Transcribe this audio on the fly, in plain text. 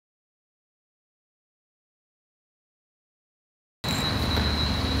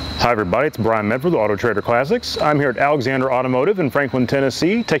Hi everybody, it's Brian Medford with AutoTrader Classics. I'm here at Alexander Automotive in Franklin,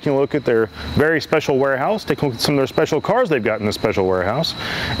 Tennessee, taking a look at their very special warehouse, taking a look at some of their special cars they've got in the special warehouse.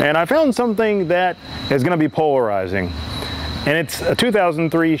 And I found something that is going to be polarizing. And it's a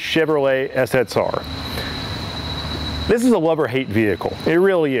 2003 Chevrolet SSR. This is a love-or-hate vehicle. It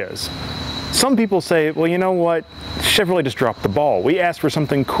really is. Some people say, well, you know what? Chevrolet just dropped the ball. We asked for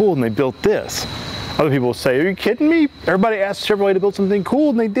something cool and they built this. Other people say, are you kidding me? Everybody asked Chevrolet to build something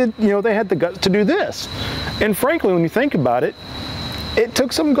cool and they did, they had the guts to do this. And frankly, when you think about it, it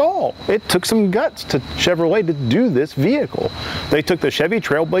took some gall. It took some guts to Chevrolet to do this vehicle. They took the Chevy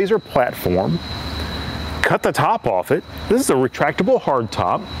Trailblazer platform, cut the top off it. This is a retractable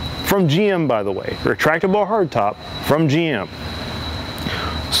hardtop from GM, by the way. Retractable hardtop from GM.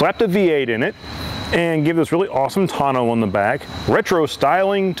 Slapped a V8 in it and give this really awesome tonneau on the back, retro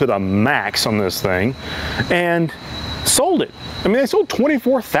styling to the max on this thing, and sold it. I mean, they sold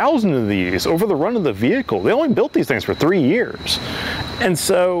 24,000 of these over the run of the vehicle. They only built these things for 3 years. And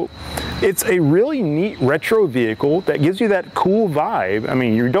so it's a really neat retro vehicle that gives you that cool vibe. I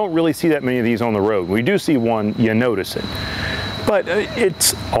mean, you don't really see that many of these on the road. We do see one, you notice it. But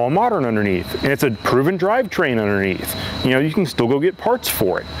it's all modern underneath, and it's a proven drivetrain underneath. You can still go get parts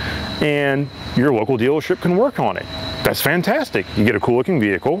for it, and your local dealership can work on it. That's fantastic. You get a cool looking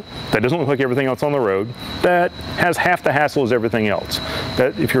vehicle that doesn't look like everything else on the road, that has half the hassle as everything else,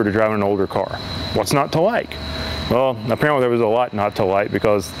 that if you were to drive an older car. What's not to like? Well, apparently there was a lot not to like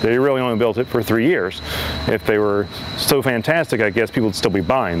because they really only built it for 3 years. If they were so fantastic, I guess people would still be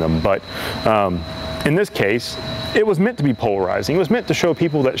buying them. But in this case, it was meant to be polarizing. It was meant to show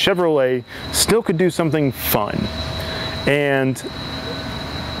people that Chevrolet still could do something fun. And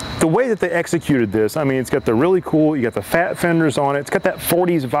the way that they executed this, I mean, it's got the really cool, you got the fat fenders on it, it's got that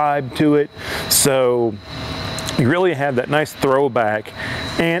 40s vibe to it. So you really have that nice throwback,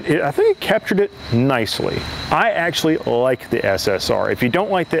 and I think it captured it nicely. I actually like the SSR. If you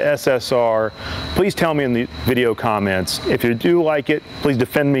don't like the SSR, please tell me in the video comments. If you do like it, please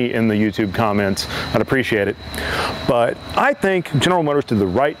defend me in the YouTube comments. I'd appreciate it. But I think General Motors did the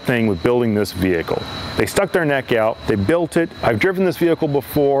right thing with building this vehicle. They stuck their neck out, they built it. I've driven this vehicle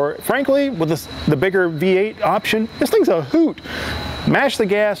before. Frankly, with the bigger V8 option, this thing's a hoot. Mash the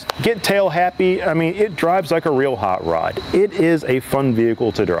gas, get tail happy. I mean, it drives like a real hot rod. It is a fun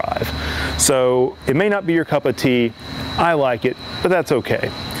vehicle to drive. So it may not be your cup of tea. I like it, but that's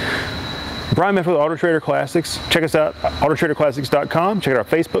okay. Brian Medford with AutoTrader Classics. Check us out at AutoTraderClassics.com. Check out our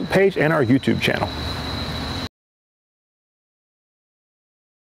Facebook page and our YouTube channel.